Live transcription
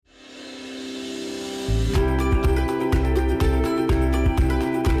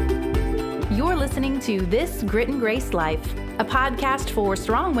to This Grit and Grace Life, a podcast for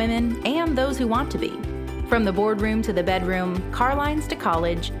strong women and those who want to be. From the boardroom to the bedroom, car lines to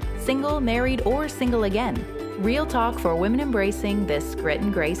college, single, married, or single again. Real talk for women embracing this grit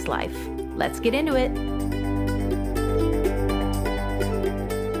and grace life. Let's get into it.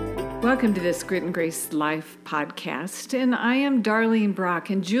 Welcome to this Grit and Grace Life podcast, and I am Darlene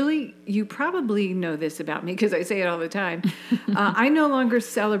Brock. And Julie, you probably know this about me because I say it all the time. I no longer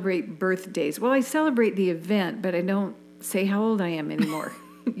celebrate birthdays. Well, I celebrate the event, but I don't say how old I am anymore.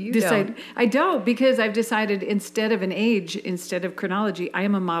 Don't. I don't, because I've decided instead of an age, instead of chronology, I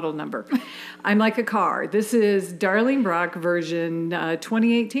am a model number. I'm like a car. This is Darlene Brock version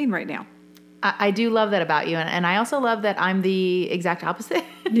 2018 right now. I do love that about you, and I also love that I'm the exact opposite.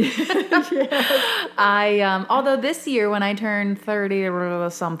 Yes. Although this year when I turned 30 or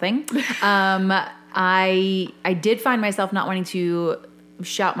something, I did find myself not wanting to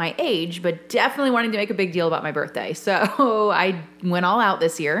shout my age, but definitely wanting to make a big deal about my birthday. So I went all out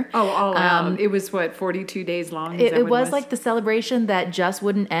this year. Oh, all out. It was, 42 days long? It was like the celebration that just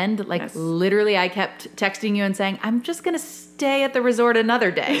wouldn't end. Like, yes. Literally, I kept texting you and saying, I'm just going to stay at the resort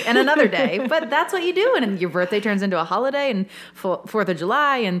another day and another day. But that's what you do. And your birthday turns into a holiday, and 4th of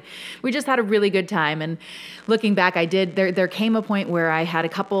July. And we just had a really good time. And looking back, there came a point where I had a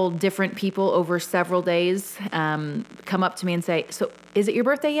couple different people over several days come up to me and say, so is it your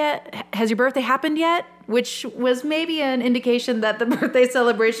birthday yet? Has your birthday happened yet? Which was maybe an indication that the birthday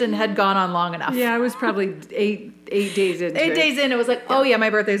celebration had gone on long enough. Yeah, I was probably eight days in. 8 days in, it was like, oh yeah, my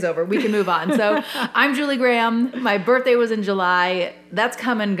birthday's over. We can move on. So I'm Julie Graham. My birthday was in July. That's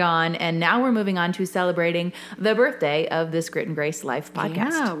come and gone. And now we're moving on to celebrating the birthday of this Grit and Grace Life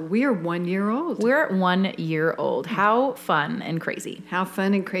podcast. Yeah, we are 1 year old. We're 1 year old. How fun and crazy. How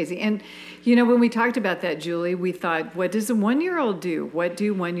fun and crazy. And, you know, when we talked about that, Julie, we thought, what does a 1 year old do? What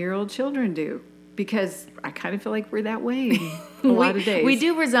do 1 year old children do? Because I kind of feel like we're that way a lot of days. We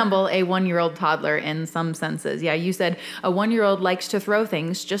do resemble a 1 year old toddler in some senses. Yeah, you said a 1 year old likes to throw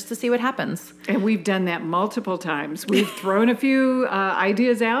things just to see what happens. And we've done that multiple times. We've thrown a few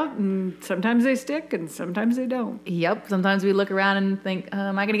ideas out, and sometimes they stick and sometimes they don't. Yep. Sometimes we look around and think,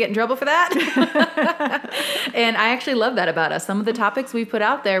 am I going to get in trouble for that? And I actually love that about us. Some of the topics we put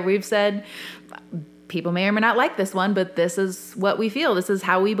out there, we've said, people may or may not like this one, but this is what we feel. This is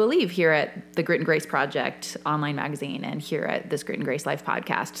how we believe here at the Grit and Grace Project online magazine and here at this Grit and Grace Life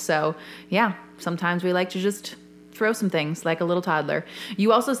podcast. So yeah, sometimes we like to just throw some things like a little toddler.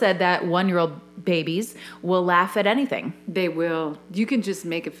 You also said that 1 year old babies will laugh at anything. They will. You can just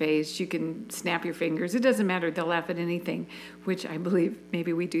make a face. You can snap your fingers. It doesn't matter. They'll laugh at anything, which I believe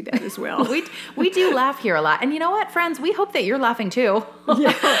maybe we do that as well. we do laugh here a lot. And you know what, friends? We hope that you're laughing too.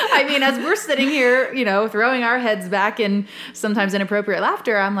 Yeah. I mean, as we're sitting here, throwing our heads back in sometimes inappropriate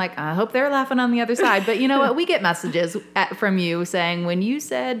laughter, I'm like, I hope they're laughing on the other side. But you know what? We get messages from you saying, when you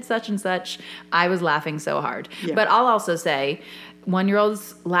said such and such, I was laughing so hard. Yeah. But I'll also say, 1 year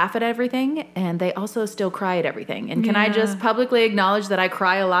olds laugh at everything, and they also still cry at everything. And can I just publicly acknowledge that I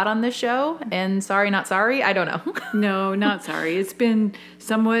cry a lot on this show? And sorry, not sorry? I don't know. No, not sorry. It's been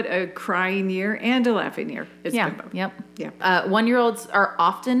somewhat a crying year and a laughing year. It's been both. Yep. Yeah. 1 year olds are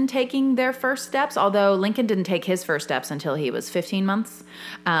often taking their first steps, although Lincoln didn't take his first steps until he was 15 months.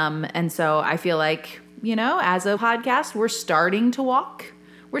 And so I feel like, as a podcast, we're starting to walk.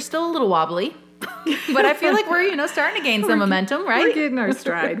 We're still a little wobbly. But I feel like we're, starting to gain some momentum, right? We're getting our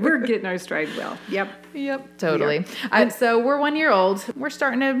stride. We're getting our stride well. Yep, totally. So we're 1 year old. We're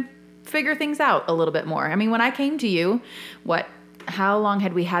starting to figure things out a little bit more. I mean, when I came to you, how long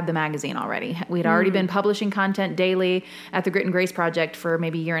had we had the magazine already? We'd already been publishing content daily at the Grit and Grace Project for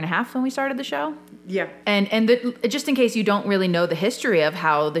maybe a year and a half when we started the show. Yeah. And just in case you don't really know the history of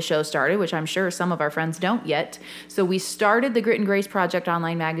how the show started, which I'm sure some of our friends don't yet. So we started the Grit and Grace Project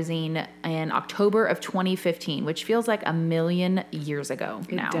online magazine in October of 2015, which feels like a million years ago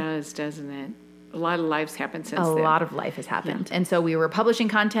now. It does, doesn't it? A lot of lives happened since then. A lot of life has happened. Yeah. And so we were publishing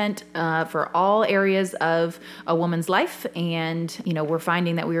content for all areas of a woman's life. And, we're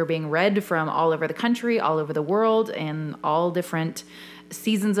finding that we were being read from all over the country, all over the world, and all different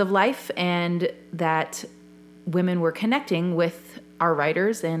seasons of life. And that women were connecting with our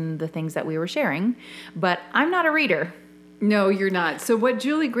writers and the things that we were sharing. But I'm not a reader. No, you're not. So what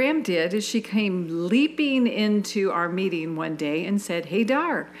Julie Graham did is she came leaping into our meeting one day and said, "Hey,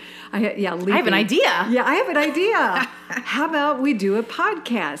 Dar, I have an idea. Yeah, I have an idea. How about we do a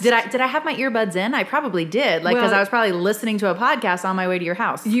podcast?" Did I have my earbuds in? I probably did, because I was probably listening to a podcast on my way to your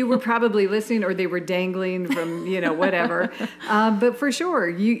house. You were probably listening, or they were dangling from whatever. But for sure,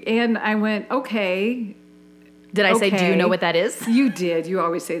 and I went, okay. Did I say, do you know what that is? You did. You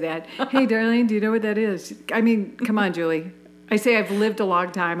always say that. Hey, Darlene, do you know what that is? I mean, come on, Julie. I say I've lived a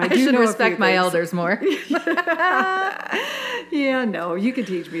long time. I should respect my elders more. Yeah, no, you could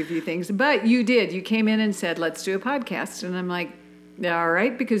teach me a few things. But you did. You came in and said, let's do a podcast. And I'm like, all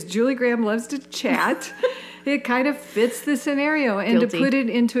right, because Julie Graham loves to chat. It kind of fits the scenario. And Guilty. to put it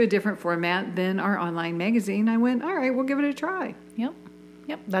into a different format than our online magazine, I went, all right, we'll give it a try.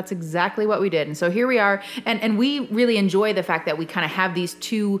 Yep, that's exactly what we did. And so here we are. And we really enjoy the fact that we kind of have these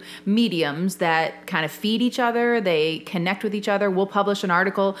two mediums that kind of feed each other. They connect with each other. We'll publish an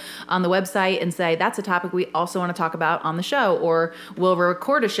article on the website and say, that's a topic we also want to talk about on the show. Or we'll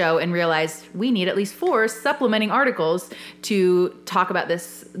record a show and realize we need at least 4 supplementing articles to talk about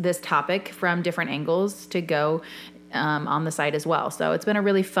this topic from different angles to go on the site as well. So it's been a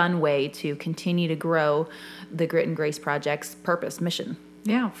really fun way to continue to grow the Grit and Grace Project's purpose, mission.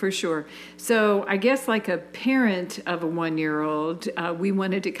 Yeah, for sure. So I guess like a parent of a 1-year-old, we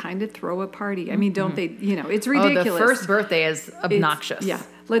wanted to kind of throw a party. I mean, don't they, it's ridiculous. Oh, the first birthday is obnoxious. Yeah.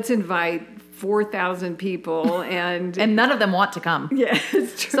 Let's invite 4,000 people and none of them want to come. Yeah,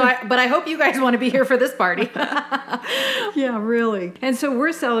 it's true. But I hope you guys want to be here for this party. Yeah, really. And so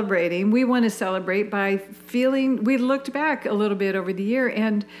we're celebrating. We want to celebrate by feeling, we looked back a little bit over the year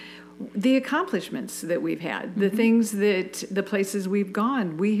and the accomplishments that we've had, the things the places we've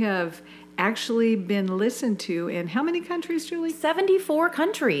gone. We have actually been listened to in how many countries, Julie? 74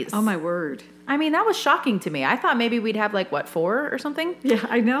 countries. Oh, my word. I mean, that was shocking to me. I thought maybe we'd have 4 or something. Yeah,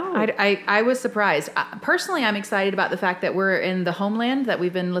 I know. I was surprised. Personally, I'm excited about the fact that we're in the homeland that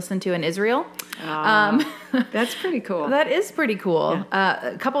we've been listened to in Israel. That's pretty cool. That is pretty cool.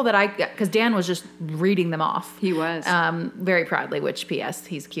 Yeah. A couple that because Dan was just reading them off. He was. Very proudly, which P.S.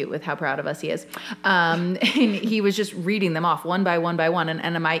 he's cute with how proud of us he is. And he was just reading them off one by one by one.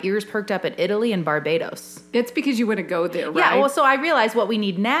 And my ears perked up at Italy and Barbados. It's because you want to go there, right? Yeah, well, so I realized what we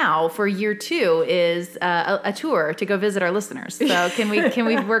need now for year 2 is a tour to go visit our listeners. So can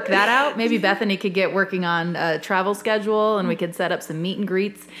we work that out? Maybe Bethany could get working on a travel schedule and we could set up some meet and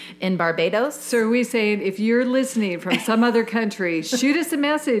greets in Barbados. So are we saying if you're listening from some other country, shoot us a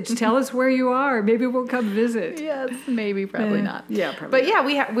message, tell us where you are. Maybe we'll come visit. Yes, maybe, probably not. Yeah, probably. But yeah,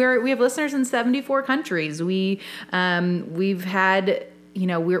 we have listeners in 74 countries. We've had.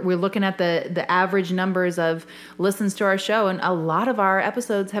 We're looking at the average numbers of listens to our show, and a lot of our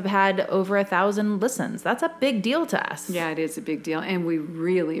episodes have had over 1,000 listens. That's a big deal to us. Yeah, it is a big deal, and we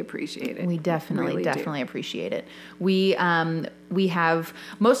really appreciate it. We definitely appreciate it. We have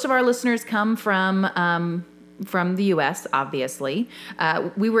most of our listeners come from the U.S., obviously.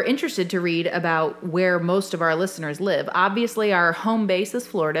 We were interested to read about where most of our listeners live. Obviously, our home base is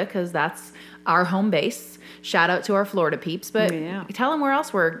Florida because that's our home base. Shout out to our Florida peeps, but tell them where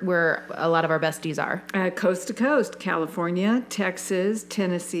else where a lot of our besties are. Coast to coast, California, Texas,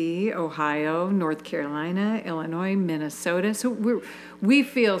 Tennessee, Ohio, North Carolina, Illinois, Minnesota. So we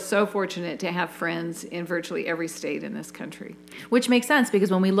feel so fortunate to have friends in virtually every state in this country. Which makes sense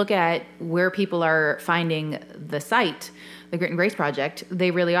because when we look at where people are finding the site, the Grit and Grace Project, they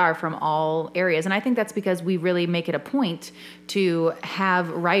really are from all areas. And I think that's because we really make it a point to have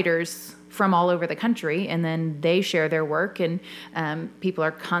writers from all over the country, and then they share their work, and people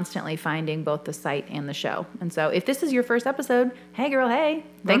are constantly finding both the site and the show. And so if this is your first episode, hey girl, hey,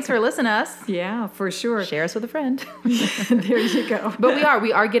 thanks for listening to us. Yeah, for sure. Share us with a friend. There you go. But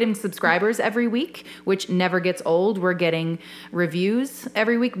we are getting subscribers every week, which never gets old. We're getting reviews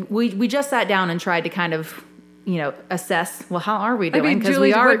every week. We just sat down and tried to kind of assess, well, how are we doing? Because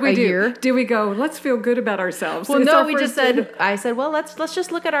we are a year. Do we go, let's feel good about ourselves? Well, no, we just said, I said, well, let's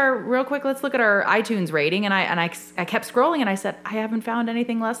just look at real quick, let's look at our iTunes rating. And I kept scrolling and I said, I haven't found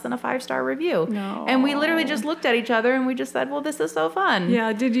anything less than a 5-star review. No. And we literally just looked at each other and we just said, well, this is so fun.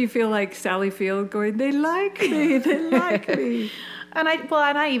 Yeah. Did you feel like Sally Field going, they like me, they like me? And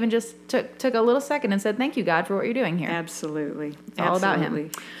I even just took a little second and said, thank you, God, for what you're doing here. Absolutely. It's all about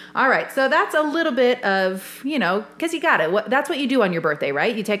him. All right. So that's a little bit of, because you got it. That's what you do on your birthday,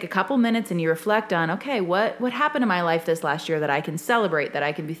 right? You take a couple minutes and you reflect on, okay, what happened in my life this last year that I can celebrate, that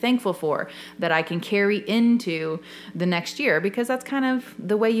I can be thankful for, that I can carry into the next year, because that's kind of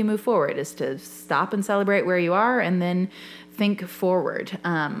the way you move forward, is to stop and celebrate where you are and then think forward.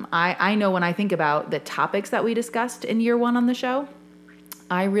 I know when I think about the topics that we discussed in year 1 on the show,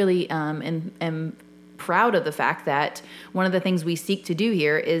 I really am proud of the fact that one of the things we seek to do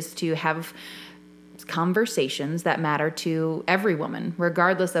here is to have conversations that matter to every woman,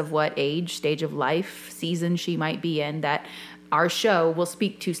 regardless of what age, stage of life, season she might be in, that our show will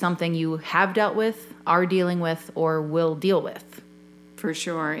speak to something you have dealt with, are dealing with, or will deal with. For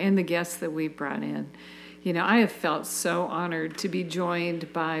sure. And the guests that we've brought in. I have felt so honored to be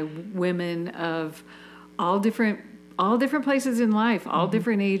joined by women of all different places in life, all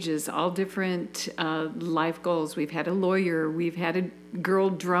different ages, all different life goals. We've had a lawyer, we've had a girl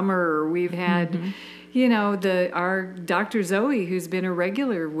drummer, we've had, our Dr. Zoe, who's been a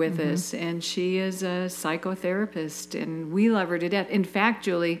regular with us, and she is a psychotherapist, and we love her to death. In fact,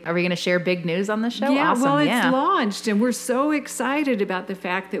 Julie, are we going to share big news on the show? Yeah, awesome. Well, it's launched, and we're so excited about the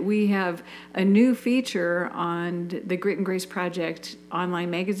fact that we have a new feature on the Grit and Grace Project online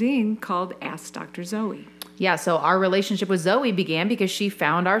magazine called Ask Dr. Zoe. Yeah, so our relationship with Zoe began because she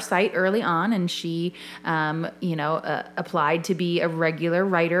found our site early on, and she, applied to be a regular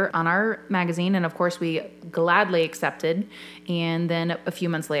writer on our magazine. And of course, we gladly accepted. And then a few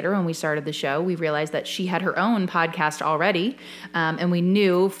months later, when we started the show, we realized that she had her own podcast already. And we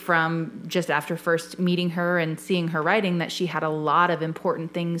knew from just after first meeting her and seeing her writing that she had a lot of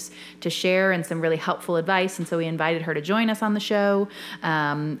important things to share and some really helpful advice. And so we invited her to join us on the show.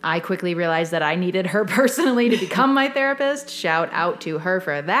 I quickly realized that I needed her personally to become my therapist. Shout out to her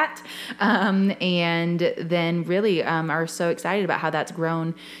for that. And then really are so excited about how that's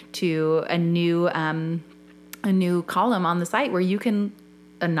grown to a new column on the site where you can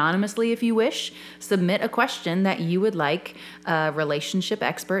anonymously, if you wish, submit a question that you would like a relationship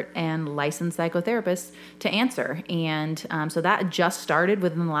expert and licensed psychotherapist to answer. And so that just started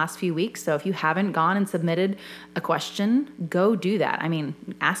within the last few weeks. So if you haven't gone and submitted a question, go do that. I mean,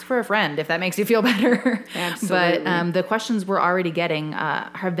 ask for a friend if that makes you feel better. Absolutely. But the questions we're already getting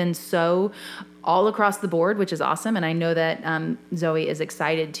have been so all across the board, which is awesome. And I know that Zoe is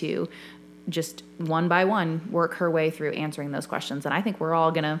excited to just one by one work her way through answering those questions. And I think we're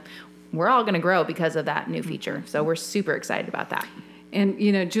all gonna grow because of that new feature. So we're super excited about that. And,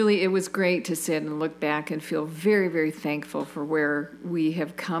 Julie, it was great to sit and look back and feel very, very thankful for where we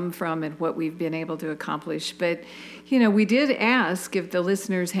have come from and what we've been able to accomplish. But, we did ask if the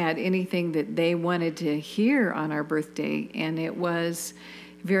listeners had anything that they wanted to hear on our birthday. And it was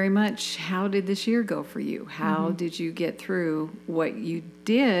very much, how did this year go for you? How did you get through what you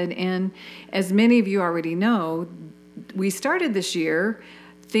did? And as many of you already know, we started this year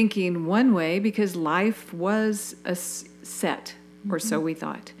thinking one way because life was a set, or so we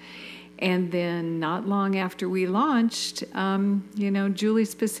thought. And then not long after we launched, Julie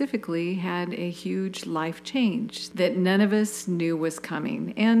specifically had a huge life change that none of us knew was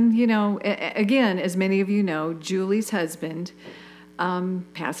coming. And, again, as many of you know, Julie's husband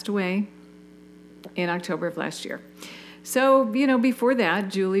passed away in October of last year. So, before that,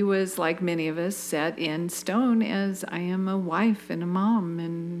 Julie was, like many of us, set in stone as I am a wife and a mom,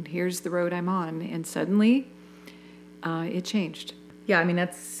 and here's the road I'm on. And suddenly, it changed. Yeah, I mean,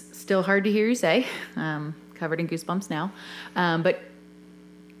 that's still hard to hear you say, covered in goosebumps now. But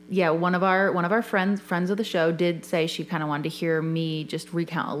yeah, one of our friends of the show did say she kind of wanted to hear me just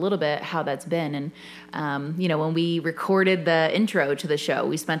recount a little bit how that's been. And, when we recorded the intro to the show,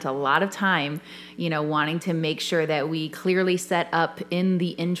 we spent a lot of time, wanting to make sure that we clearly set up in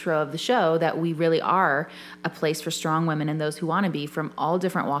the intro of the show that we really are a place for strong women and those who want to be from all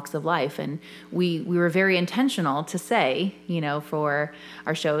different walks of life. And we were very intentional to say, for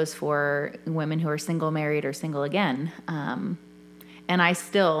our shows for women who are single, married, or single again. And I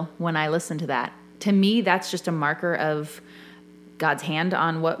still, when I listen to that, to me, that's just a marker of God's hand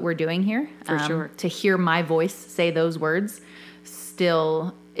on what we're doing here. For sure. To hear my voice say those words,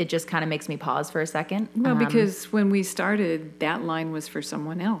 still, it just kind of makes me pause for a second. Well, because when we started, that line was for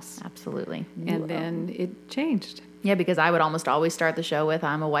someone else. Absolutely. And then it changed. Yeah, because I would almost always start the show with,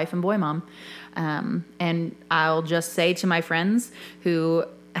 I'm a wife and boy mom. And I'll just say to my friends who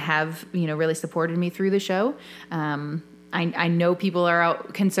have, really supported me through the show, I know people are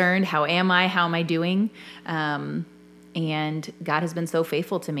out concerned. How am I doing? And God has been so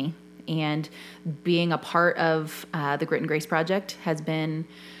faithful to me. And being a part of the Grit and Grace Project has been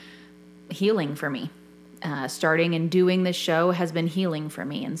healing for me. Starting and doing this show has been healing for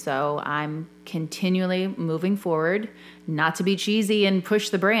me. And so I'm continually moving forward, not to be cheesy and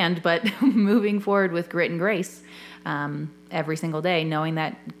push the brand, but moving forward with Grit and Grace every single day, knowing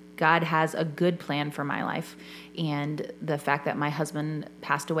that God has a good plan for my life. And the fact that my husband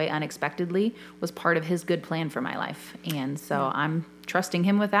passed away unexpectedly was part of his good plan for my life. And so I'm trusting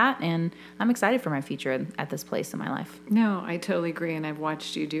him with that, and I'm excited for my future at this place in my life. No, I totally agree, and I've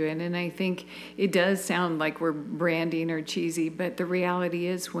watched you do it. And I think it does sound like we're branding or cheesy, but the reality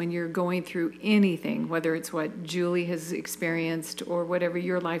is when you're going through anything, whether it's what Julie has experienced or whatever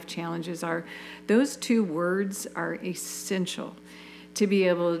your life challenges are, those two words are essential to be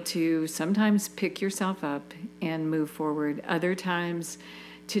able to sometimes pick yourself up and move forward. Other times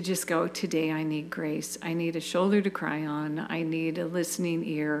to just go, today I need grace. I need a shoulder to cry on. I need a listening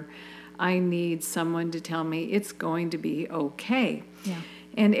ear. I need someone to tell me it's going to be okay. Yeah.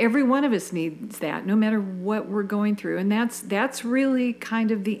 And every one of us needs that, no matter what we're going through. And that's really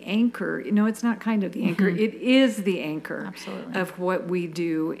kind of the anchor. No, it's not kind of the anchor. It is the anchor Absolutely. of what we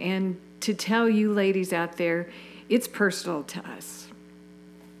do. And to tell you ladies out there, it's personal to us.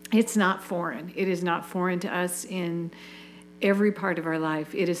 It's not foreign. It is not foreign to us in every part of our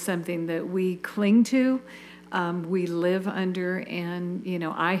life. It is something that we cling to. We live under, and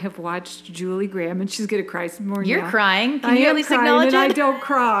I have watched Julie Graham, and she's going to cry some more. You're now. crying. Can you at least acknowledge it? I don't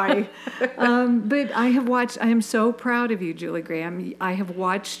cry. But I am so proud of you, Julie Graham. I have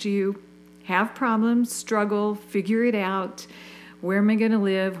watched you have problems, struggle, figure it out. Where am I going to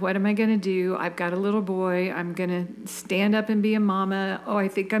live? What am I going to do? I've got a little boy. I'm going to stand up and be a mama. Oh, I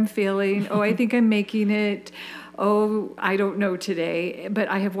think I'm failing. Oh, I think I'm making it. Oh, I don't know today. But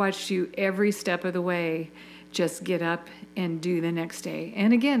I have watched you every step of the way just get up and do the next day.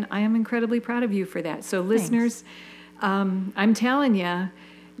 And again, I am incredibly proud of you for that. So listeners, I'm telling you,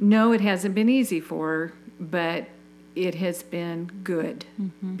 no, it hasn't been easy for her, but it has been good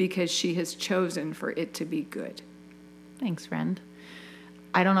because she has chosen for it to be good. Thanks, friend.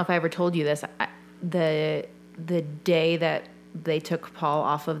 I don't know if I ever told you this. The day that they took Paul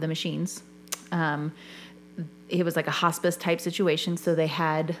off of the machines, it was like a hospice type situation. So they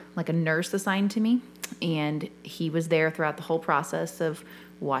had like a nurse assigned to me, and he was there throughout the whole process of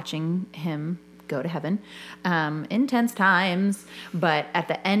watching him go to heaven. Intense times. But at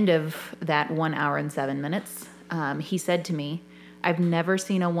the end of that 1 hour and 7 minutes, he said to me, I've never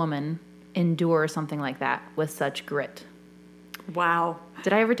seen a woman endure something like that with such grit. Wow.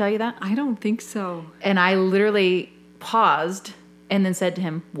 Did I ever tell you that? I don't think so. And I literally paused and then said to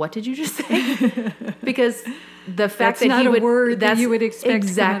him, what did you just say? Because the fact That's that not a word that you would expect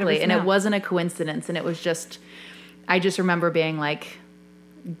exactly, to come out of his and it mouth. wasn't a coincidence. And it was just, I just remember being like,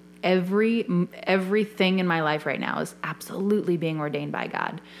 everything in my life right now is absolutely being ordained by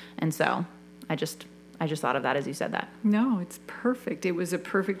God. And so I just thought of that as you said that. No, it's perfect. It was a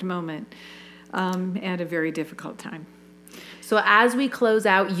perfect moment at a very difficult time. So as we close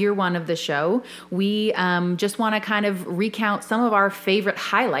out year one of the show, we just want to kind of recount some of our favorite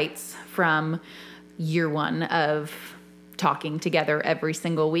highlights from year one of talking together every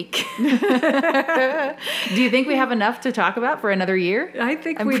single week. Do you think we have enough to talk about for another year? I'm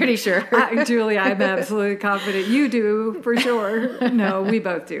pretty sure. Julie, I'm absolutely confident you do for sure. No, we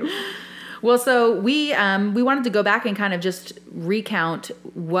both do. Well, so we wanted to go back and kind of just recount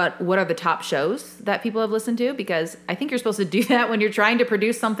what are the top shows that people have listened to, because I think you're supposed to do that when you're trying to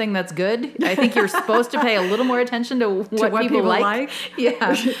produce something that's good. I think you're supposed to pay a little more attention to what people like. Yeah.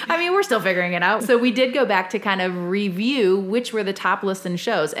 I mean, we're still figuring it out. So we did go back to kind of review which were the top listened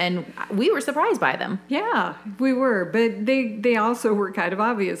shows, and we were surprised by them. Yeah, we were, but they also were kind of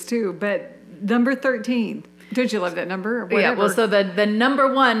obvious too. But number 13. Don't you love that number? Or yeah, well, so the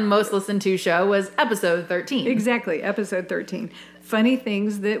number one most listened to show was episode 13. Exactly, episode 13. Funny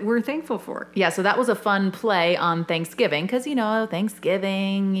things that we're thankful for. Yeah, so that was a fun play on Thanksgiving, because,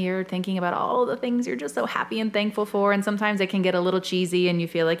 Thanksgiving, you're thinking about all the things you're just so happy and thankful for, and sometimes it can get a little cheesy, and you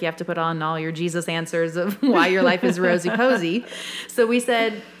feel like you have to put on all your Jesus answers of why your life is rosy-posy. So we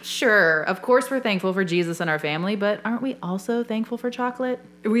said, sure, of course we're thankful for Jesus and our family, but aren't we also thankful for chocolate?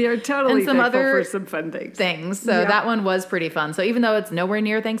 We are totally and some thankful other for some fun things. So that one was pretty fun. So even though it's nowhere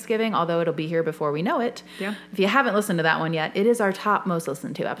near Thanksgiving, although it'll be here before we know it, if you haven't listened to that one yet, it is our top most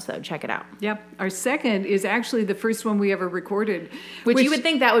listened to episode. Check it out. Yep. Our second is actually the first one we ever recorded. Which you would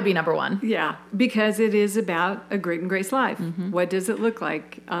think that would be number one. Yeah, because it is about a Grit and Grace life. Mm-hmm. What does it look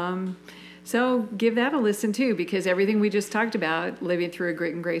like? So give that a listen too, because everything we just talked about, living through a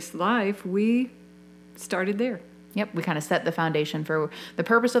Grit and Grace life, we started there. Yep, we kind of set the foundation for the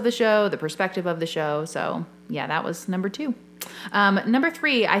purpose of the show, the perspective of the show. So, yeah, that was number 2. Number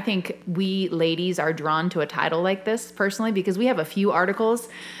 3, I think we ladies are drawn to a title like this personally because we have a few articles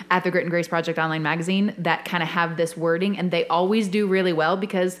at the Grit and Grace Project Online magazine that kind of have this wording, and they always do really well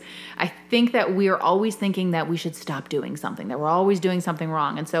because I think that we are always thinking that we should stop doing something, that we're always doing something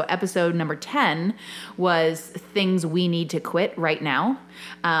wrong. And so episode number 10 was things we need to quit right now.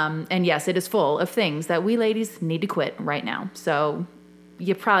 And yes, it is full of things that we ladies need to quit right now. So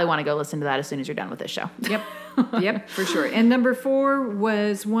you probably want to go listen to that as soon as you're done with this show. Yep. Yep, for sure. And number 4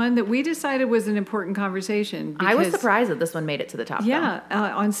 was one that we decided was an important conversation. I was surprised that this one made it to the top. Yeah,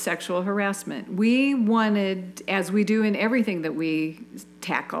 on sexual harassment. We wanted, as we do in everything that we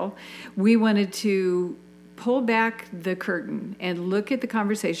tackle, we wanted to pull back the curtain and look at the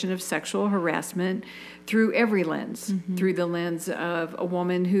conversation of sexual harassment through every lens, through the lens of a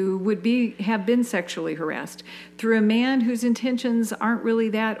woman who would have been sexually harassed, through a man whose intentions aren't really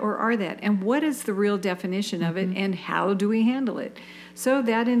that or are that, and what is the real definition of it, and how do we handle it? So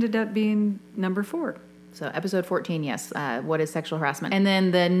that ended up being number 4. So episode 14, yes. What is sexual harassment? And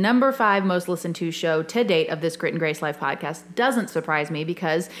then the number 5 most listened to show to date of this Grit and Grace Life podcast doesn't surprise me,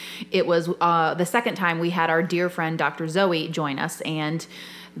 because it was the second time we had our dear friend Dr. Zoe join us. And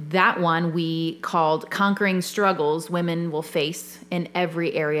that one we called Conquering Struggles Women Will Face in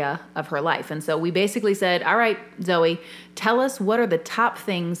Every Area of Her Life. And so we basically said, all right, Zoe, tell us what are the top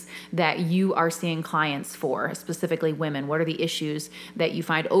things that you are seeing clients for, specifically women. What are the issues that you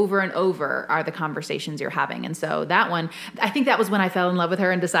find over and over are the conversations you're having? And so that one, I think that was when I fell in love with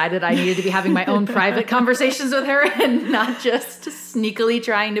her and decided I needed to be having my own private conversations with her and not just sneakily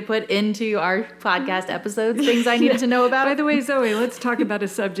trying to put into our podcast episodes things I needed to know about. By the way, Zoe, let's talk about a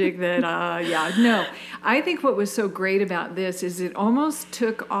subject that, I think what was so great about this is it almost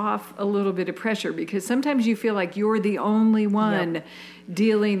took off a little bit of pressure, because sometimes you feel like you're the only one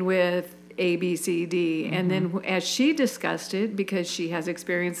dealing with A, B, C, D. And then as she discussed it, because she has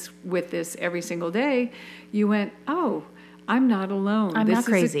experience with this every single day, you went, oh, I'm not alone. I'm not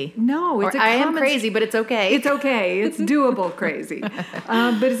crazy. It's I am crazy, but it's okay. It's okay. It's doable crazy.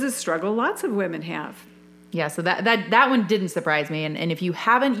 But it's a struggle lots of women have. Yeah, so that one didn't surprise me. And if you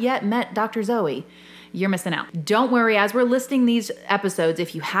haven't yet met Dr. Zoe, you're missing out. Don't worry, as we're listing these episodes,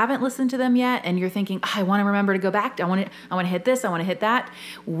 if you haven't listened to them yet and you're thinking, I want to remember to go back, I want to hit this, I want to hit that,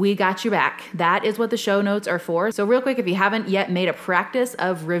 we got you back. That is what the show notes are for. So real quick, if you haven't yet made a practice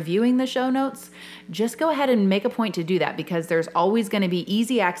of reviewing the show notes, just go ahead and make a point to do that, because there's always going to be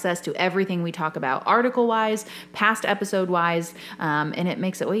easy access to everything we talk about, article-wise, past episode-wise, and it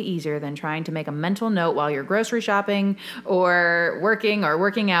makes it way easier than trying to make a mental note while you're grocery shopping or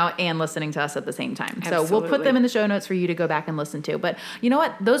working out and listening to us at the same time. Absolutely. So we'll put them in the show notes for you to go back and listen to. But you know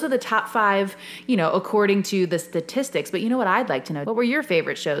what? Those are the top 5, according to the statistics. But you know what I'd like to know? What were your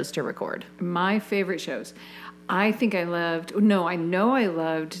favorite shows to record? My favorite shows. I know I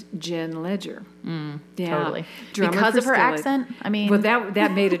loved Jen Ledger. Totally. Drummer because for of her Skillet. accent? I mean... Well,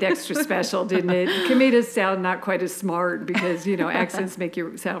 that made it extra special, didn't it? It made us sound not quite as smart, because, accents make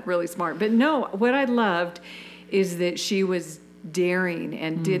you sound really smart. But no, what I loved is that she was daring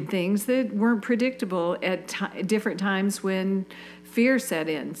and did things that weren't predictable at different times when fear set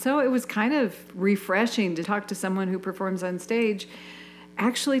in. So it was kind of refreshing to talk to someone who performs on stage,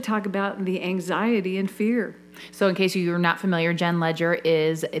 actually talk about the anxiety and fear. So in case you're not familiar, Jen Ledger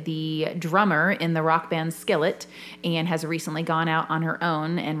is the drummer in the rock band Skillet and has recently gone out on her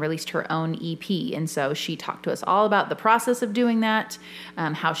own and released her own EP. And so she talked to us all about the process of doing that,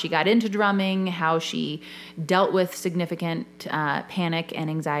 how she got into drumming, how she dealt with significant panic and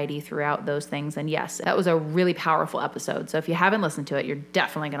anxiety throughout those things. And yes, that was a really powerful episode. So if you haven't listened to it, you're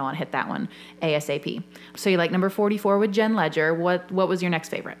definitely going to want to hit that one ASAP. So you like number 44 with Jen Ledger. What was your next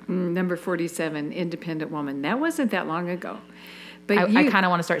favorite? Number 47, Independent Woman. That wasn't that long ago. But I kind of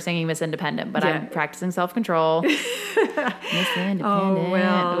want to start singing Miss Independent, but I'm practicing self-control. Miss Independent. Oh,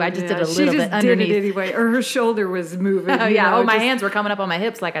 well. I just did a little bit underneath. She just did it anyway. Or her shoulder was moving. Oh, yeah. My hands were coming up on my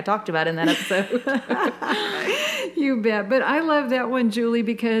hips like I talked about in that episode. You bet. But I love that one, Julie,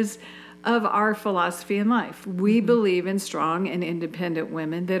 because of our philosophy in life. We believe in strong and independent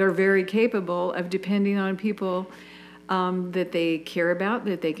women that are very capable of depending on people that they care about,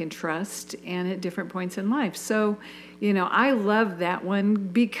 that they can trust, and at different points in life. So, I love that one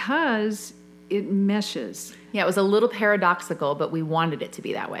because it meshes. Yeah, it was a little paradoxical, but we wanted it to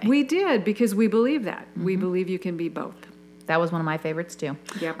be that way. We did, because we believe that. We believe you can be both. That was one of my favorites, too.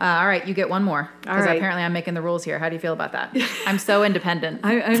 Yep. All right, you get one more. Because apparently I'm making the rules here. How do you feel about that? I'm so independent.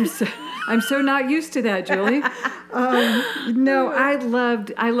 I'm so not used to that, Julie. No, I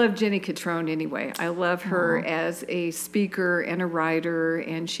love Jenny Catrone anyway. I love her as a speaker and a writer,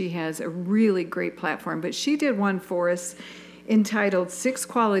 and she has a really great platform. But she did one for us entitled 6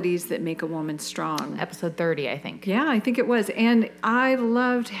 Qualities That Make a Woman Strong. Episode 30, I think. Yeah, I think it was. And I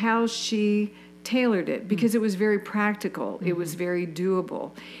loved how she tailored it, because it was very practical. It was very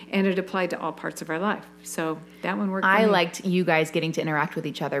doable, and it applied to all parts of our life. So that one worked for me. I liked you guys getting to interact with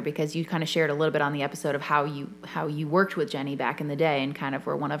each other, because you kind of shared a little bit on the episode of how you worked with Jenny back in the day and kind of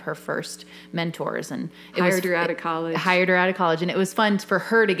were one of her first mentors, and hired her out of college. And it was fun for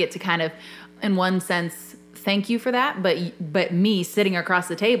her to get to kind of, in one sense, thank you for that. But me sitting across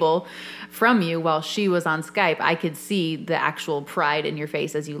the table from you while she was on Skype, I could see the actual pride in your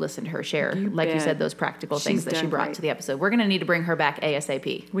face as you listened to her share, you said, those practical things that she brought to the episode. We're going to need to bring her back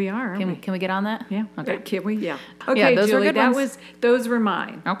ASAP. We are. Can we get on that? Yeah. Okay. Can we? Yeah. Okay, those Julie, were good ones. those were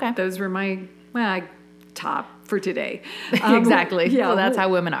mine. Okay. Those were my top for today. Exactly. Yeah, well, that's how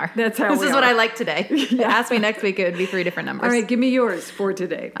women are. That's how this is what I like today. Ask me next week, it would be 3 different numbers. All right, give me yours for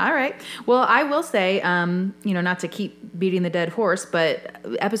today. All right. Well, I will say, not to keep beating the dead horse, but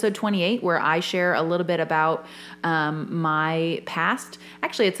episode 28, where I share a little bit about my past.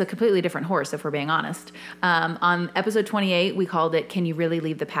 Actually, it's a completely different horse, if we're being honest. On episode 28, we called it, Can You Really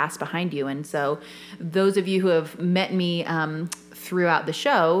Leave the Past Behind You? And so those of you who have met me throughout the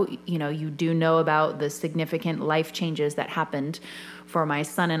show, you do know about the significant life changes that happened for my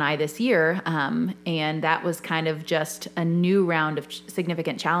son and I this year. And that was kind of just a new round of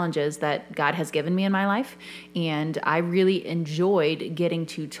significant challenges that God has given me in my life. And I really enjoyed getting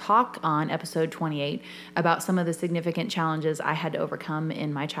to talk on episode 28 about some of the significant challenges I had to overcome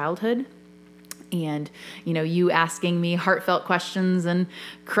in my childhood. And, you asking me heartfelt questions and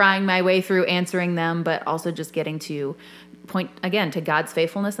crying my way through answering them, but also just getting to point again to God's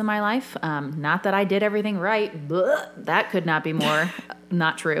faithfulness in my life. Not that I did everything right. Blah, that could not be more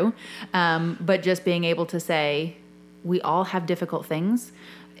not true. But just being able to say, we all have difficult things.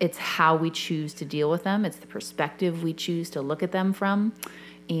 It's how we choose to deal with them. It's the perspective we choose to look at them from.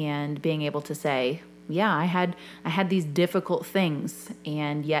 And being able to say, yeah, I had these difficult things,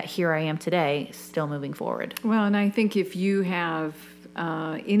 and yet here I am today, still moving forward. Well, and I think if you have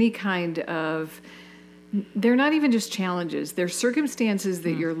any kind of, they're not even just challenges, they're circumstances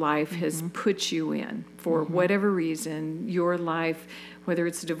that your life has put you in for whatever reason, your life, whether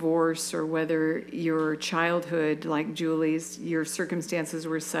it's divorce or whether your childhood, like Julie's, your circumstances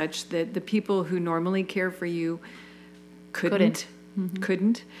were such that the people who normally care for you couldn't.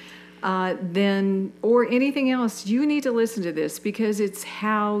 Then, or anything else, you need to listen to this because it's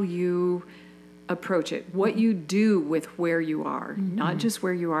how you approach it, what you do with where you are, not just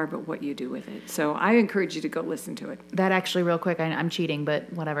where you are, but what you do with it. So I encourage you to go listen to it. That actually, real quick, I'm cheating,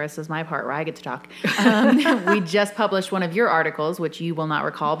 but whatever, this is my part where I get to talk. We just published one of your articles, which you will not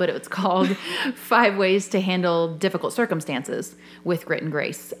recall, but it was called 5 Ways to Handle Difficult Circumstances with Grit and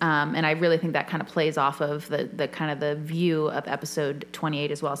Grace. And I really think that kind of plays off of the kind of the view of episode 28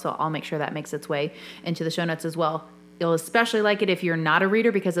 as well. So I'll make sure that makes its way into the show notes as well. You'll especially like it if you're not a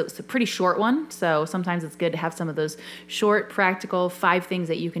reader because it's a pretty short one. So sometimes it's good to have some of those short, practical 5 things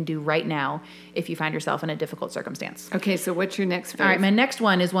that you can do right now if you find yourself in a difficult circumstance. Okay, so what's your next All right, my next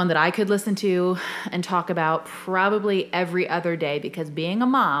one is one that I could listen to and talk about probably every other day because being a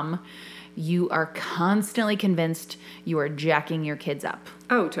mom, you are constantly convinced you are jacking your kids up.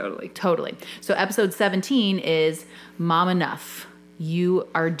 Oh, totally. Totally. So episode 17 is Mom Enough. You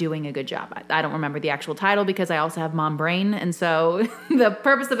are doing a good job. I don't remember the actual title because I also have mom brain. And so the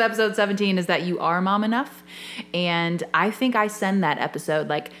purpose of episode 17 is that you are mom enough. And I think I send that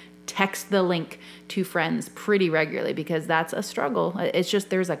episode, text the link to friends pretty regularly because that's a struggle. It's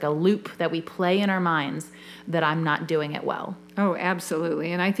just there's a loop that we play in our minds that I'm not doing it well. Oh,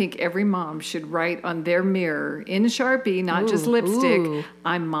 absolutely. And I think every mom should write on their mirror in Sharpie, not just lipstick,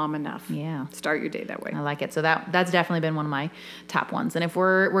 I'm mom enough. Yeah. Start your day that way. I like it. So that's definitely been one of my top ones. And if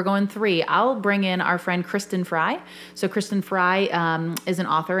we're going 3, I'll bring in our friend Kristen Fry. So Kristen Fry is an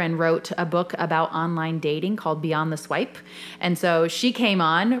author and wrote a book about online dating called Beyond the Swipe. And so she came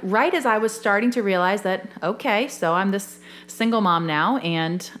on right as I was starting to realize that, okay, so I'm this single mom now,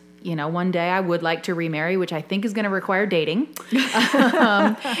 and one day I would like to remarry, which I think is going to require dating.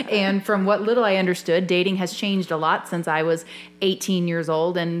 And from what little I understood, dating has changed a lot since I was 18 years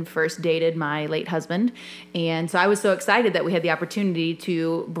old and first dated my late husband. And so I was so excited that we had the opportunity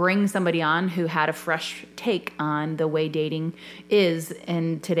to bring somebody on who had a fresh take on the way dating is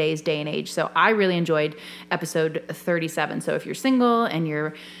in today's day and age. So I really enjoyed episode 37. So if you're single and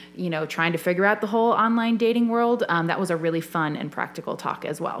you're trying to figure out the whole online dating world, that was a really fun and practical talk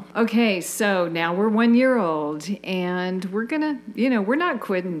as well. Okay, so now we're 1 year old and we're gonna, we're not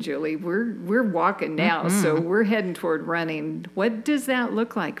quitting, Julie. We're walking now, so we're heading toward running. What does that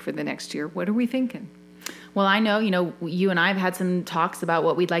look like for the next year? What are we thinking? Well, I know, you and I have had some talks about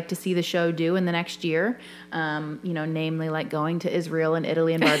what we'd like to see the show do in the next year, namely like going to Israel and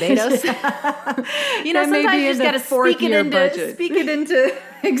Italy and Barbados. Sometimes you just got to speak it into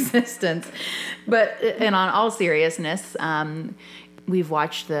existence. But, and on all seriousness, We've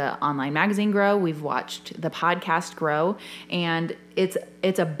watched the online magazine grow. We've watched the podcast grow. And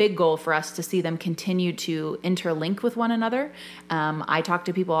it's a big goal for us to see them continue to interlink with one another. I talk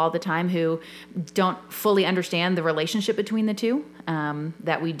to people all the time who don't fully understand the relationship between the two,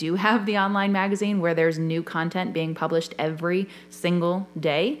 that we do have the online magazine where there's new content being published every single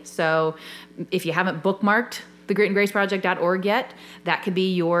day. So if you haven't bookmarked thegritandgraceproject.org yet, that could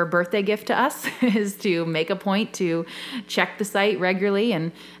be your birthday gift to us, is to make a point to check the site regularly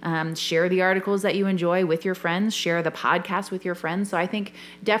and share the articles that you enjoy with your friends, share the podcast with your friends. So I think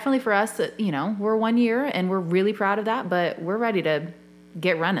definitely for us, we're 1 year and we're really proud of that, but we're ready to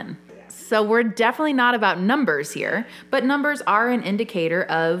get running. So we're definitely not about numbers here, but numbers are an indicator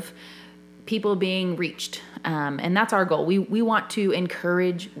of people being reached. And that's our goal. We want to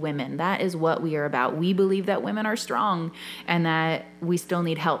encourage women. That is what we are about. We believe that women are strong and that we still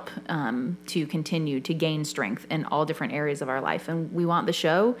need help to continue to gain strength in all different areas of our life. And we want the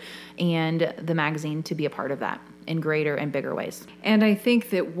show and the magazine to be a part of that in greater and bigger ways. And I think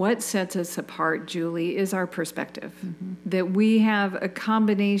that what sets us apart, Julie, is our perspective. Mm-hmm. That we have a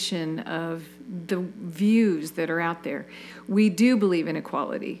combination of the views that are out there. We do believe in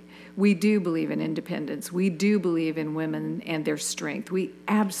equality. We do believe in independence. We do believe in women and their strength. We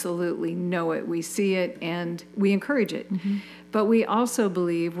absolutely know it. We see it and we encourage it. Mm-hmm. But we also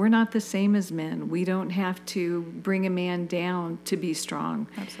believe we're not the same as men. We don't have to bring a man down to be strong.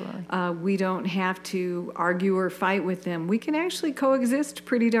 Absolutely. We don't have to argue or fight with them. We can actually coexist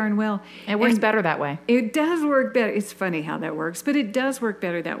pretty darn well. It works better that way. It does work better. It's funny how that works, but it does work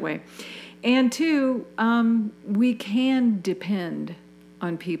better that way. And two, we can depend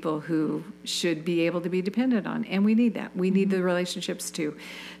on people who should be able to be depended on. And we need that. We need the relationships too.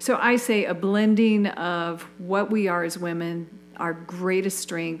 So I say a blending of what we are as women, our greatest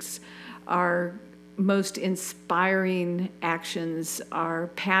strengths, our most inspiring actions, our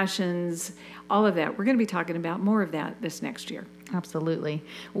passions, all of that. We're going to be talking about more of that this next year. Absolutely.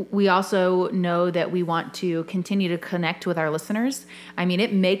 We also know that we want to continue to connect with our listeners. I mean,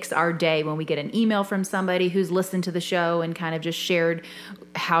 it makes our day when we get an email from somebody who's listened to the show and kind of just shared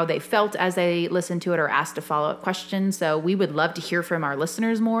how they felt as they listened to it or asked a follow-up question. So we would love to hear from our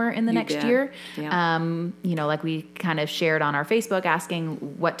listeners more in the next year. Yeah. Like we kind of shared on our Facebook asking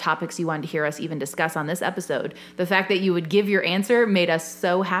what topics you wanted to hear us even discuss on this episode. The fact that you would give your answer made us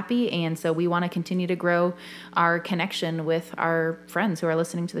so happy. And so we want to continue to grow our connection with our friends who are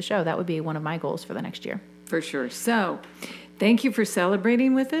listening to the show. That would be one of my goals for the next year. For sure. So thank you for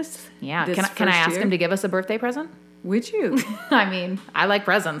celebrating with us. Yeah. Can I ask him to give us a birthday present? Would you? I mean, I like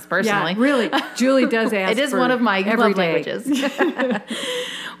presents personally. Yeah, really. Julie does ask. It is one of my love languages.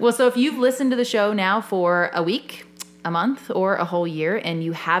 Well, so if you've listened to the show now for a week, a month, or a whole year, and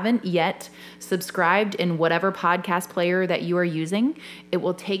you haven't yet subscribed in whatever podcast player that you are using, it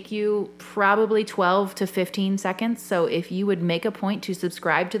will take you probably 12 to 15 seconds. So if you would make a point to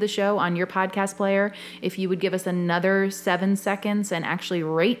subscribe to the show on your podcast player, if you would give us another 7 seconds and actually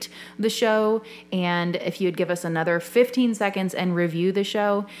rate the show, and if you would give us another 15 seconds and review the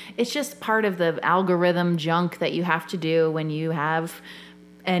show, it's just part of the algorithm junk that you have to do when you have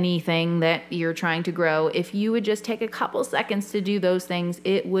anything that you're trying to grow. If you would just take a couple seconds to do those things,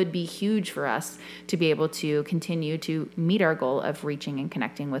 it would be huge for us to be able to continue to meet our goal of reaching and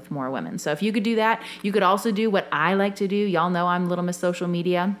connecting with more women. So if you could do that, you could also do what I like to do. Y'all know I'm Little Miss Social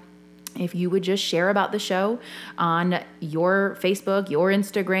Media. If you would just share about the show on your Facebook, your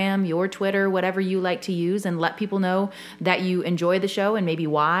Instagram, your Twitter, whatever you like to use, and let people know that you enjoy the show and maybe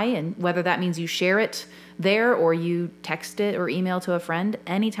why, and whether that means you share it there or you text it or email to a friend,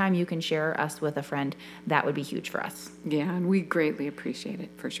 anytime you can share us with a friend, that would be huge for us. Yeah, and we greatly appreciate it,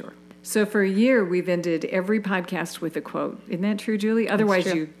 for sure. So for a year, we've ended every podcast with a quote. Isn't that true, Julie?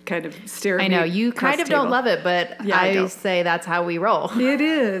 Otherwise, you kind of stare at me. I know, you kind of don't love it, but yeah, I say that's how we roll. It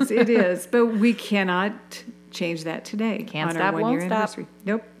is. But we cannot change that today. Can't stop, won't stop.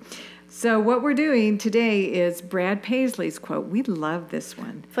 Nope. So what we're doing today is Brad Paisley's quote. We love this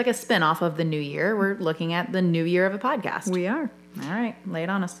one. It's like a spinoff of the new year. We're looking at the new year of a podcast. We are. All right, lay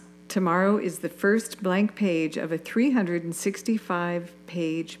it on us. Tomorrow is the first blank page of a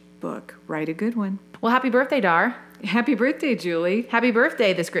 365-page book. Write a good one. Well, happy birthday, Dar. Happy birthday, Julie. Happy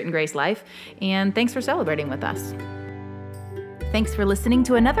birthday, This Grit and Grace Life. And thanks for celebrating with us. Thanks for listening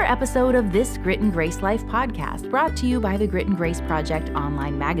to another episode of This Grit and Grace Life podcast, brought to you by the Grit and Grace Project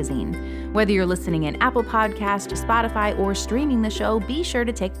online magazine. Whether you're listening in Apple Podcast, Spotify, or streaming the show, be sure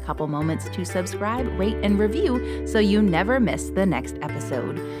to take a couple moments to subscribe, rate, and review so you never miss the next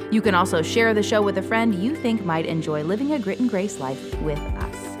episode. You can also share the show with a friend you think might enjoy living a Grit and Grace life with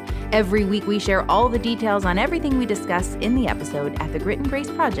us. Every week we share all the details on everything we discuss in the episode at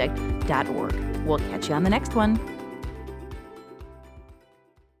thegritandgraceproject.org. We'll catch you on the next one.